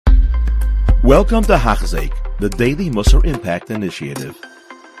Welcome to Hachzik, the Daily Musar Impact Initiative.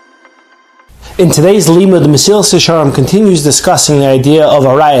 In today's Limud, Mesilas Yesharim continues discussing the idea of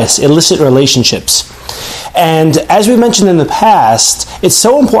arayas, illicit relationships. And as we mentioned in the past, it's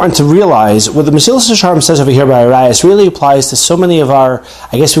so important to realize what the Mesilas Yesharim says over here by arayas really applies to so many of our,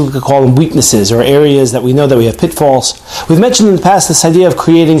 I guess we could call them weaknesses or areas that we know that we have pitfalls. We've mentioned in the past this idea of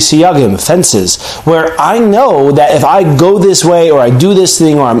creating siyagim, fences, where I know that if I go this way or I do this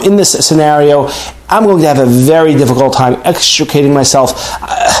thing or I'm in this scenario, I'm going to have a very difficult time extricating myself.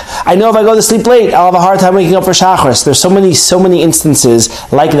 I know if I go to sleep late, I'll have a hard time waking up for Shacharis. There's so many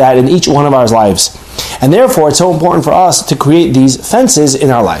instances like that in each one of our lives. And therefore, it's so important for us to create these fences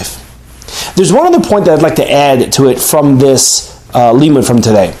in our life. There's one other point that I'd like to add to it from this limud from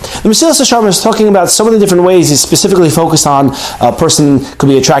today. The Mesilas Yesharim is talking about so many different ways. He's specifically focused on a person could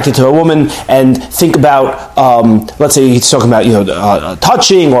be attracted to a woman and think about, let's say he's talking about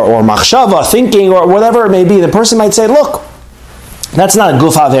touching or machshava, thinking or whatever it may be. The person might say, look, that's not a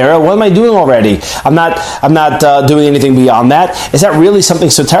guf avera. What am I doing already? I'm not doing anything beyond that. Is that really something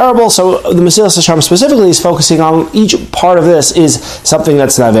so terrible? So the Mesilas Yesharim specifically is focusing on each part of this is something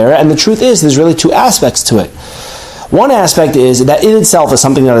that's an avera. And the truth is, there's really two aspects to it. One aspect is that in itself is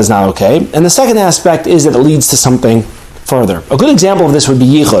something that is not okay, and the second aspect is that it leads to something further. A good example of this would be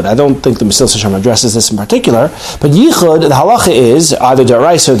yichud. I don't think the Mesilas Yesharim addresses this in particular, but yichud, the halacha is either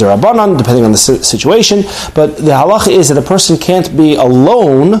d'oraisa or d'rabbanan, depending on the situation, but the halacha is that a person can't be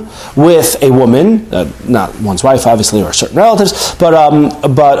alone with a woman, not one's wife obviously, or certain relatives, but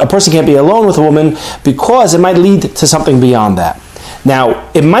a person can't be alone with a woman because it might lead to something beyond that. Now,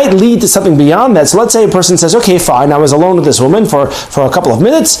 it might lead to something beyond that. So let's say a person says, okay, fine, I was alone with this woman for a couple of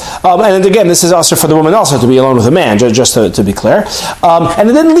minutes. And again, this is also for the woman also to be alone with a man, just to be clear. And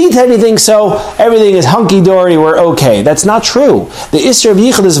it didn't lead to anything, so everything is hunky-dory, we're okay. That's not true. The Isser of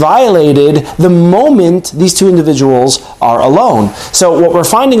Yichud is violated the moment these two individuals are alone. So what we're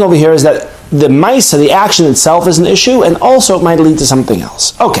finding over here is that the Maisa, the action itself, is an issue, and also it might lead to something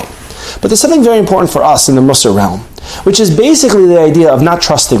else. Okay. But there's something very important for us in the Musar realm, which is basically the idea of not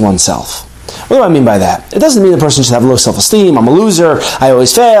trusting oneself. What do I mean by that? It doesn't mean the person should have low self-esteem, I'm a loser, I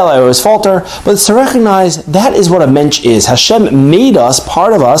always fail, I always falter, but it's to recognize that is what a mensch is. Hashem made us,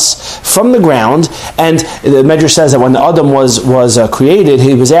 part of us, from the ground, and the Medrash says that when Adam was created,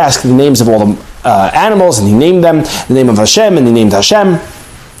 he was asked the names of all the animals, and he named them, the name of Hashem, and he named Hashem.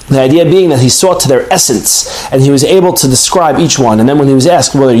 The idea being that he saw to their essence, and he was able to describe each one. And then when he was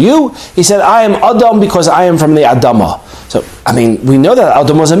asked, what are you? He said, I am Adam because I am from the Adama. So, we know that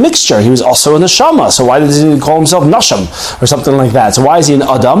Adam was a mixture. He was also a neshama. So why does he call himself Nasham or something like that? So why is he an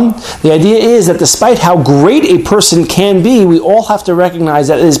Adam? The idea is that despite how great a person can be, we all have to recognize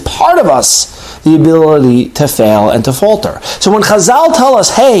that it is part of us the ability to fail and to falter. So when Chazal tell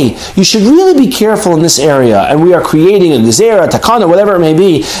us, hey, you should really be careful in this area, and we are creating a gezerah, takana, whatever it may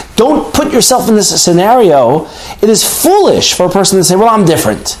be, don't put yourself in this scenario, it is foolish for a person to say, well, I'm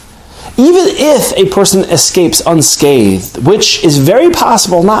different. Even if a person escapes unscathed, which is very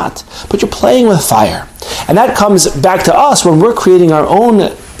possible not, but you're playing with fire. And that comes back to us when we're creating our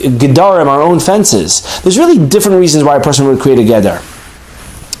own gedarim, our own fences. There's really different reasons why a person would create a gedar.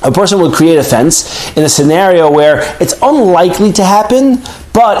 A person would create a fence in a scenario where it's unlikely to happen,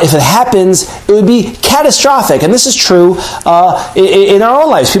 but if it happens, it would be catastrophic. And this is true in our own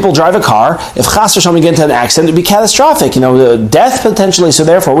lives. People drive a car. If chas v'shalom you get into an accident, it would be catastrophic. Death potentially, so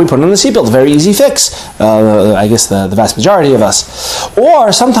therefore we put on the seatbelt. A very easy fix. I guess the vast majority of us.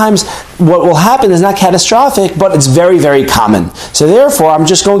 Or sometimes what will happen is not catastrophic, but it's very, very common. So therefore, I'm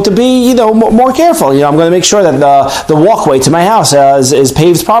just going to be, more careful. I'm going to make sure that the walkway to my house is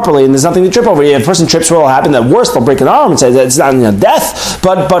paved properly and there's nothing to trip over. If a person trips, what will happen? At worst, they'll break an arm and say that it's not death.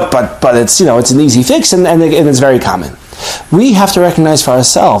 But it's it's an easy fix and it's very common. We have to recognize for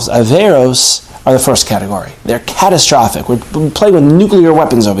ourselves, averos are the first category. They're catastrophic. We're playing with nuclear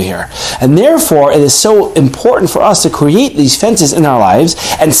weapons over here. And therefore, it is so important for us to create these fences in our lives,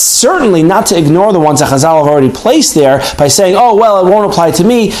 and certainly not to ignore the ones that Chazal have already placed there by saying, oh, well, it won't apply to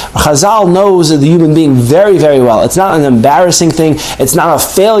me. Chazal knows the human being very, very well. It's not an embarrassing thing. It's not a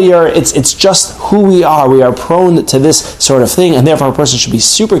failure. It's just who we are. We are prone to this sort of thing, and therefore a person should be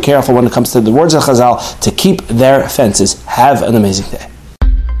super careful when it comes to the words of Chazal to keep their fences. Have an amazing day.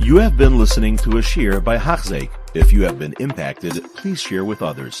 You have been listening to a shir by Hachzik. If you have been impacted, please share with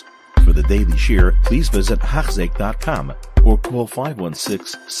others. For the daily shir, please visit Hachzik.com or call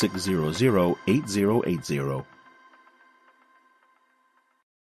 516-600-8080.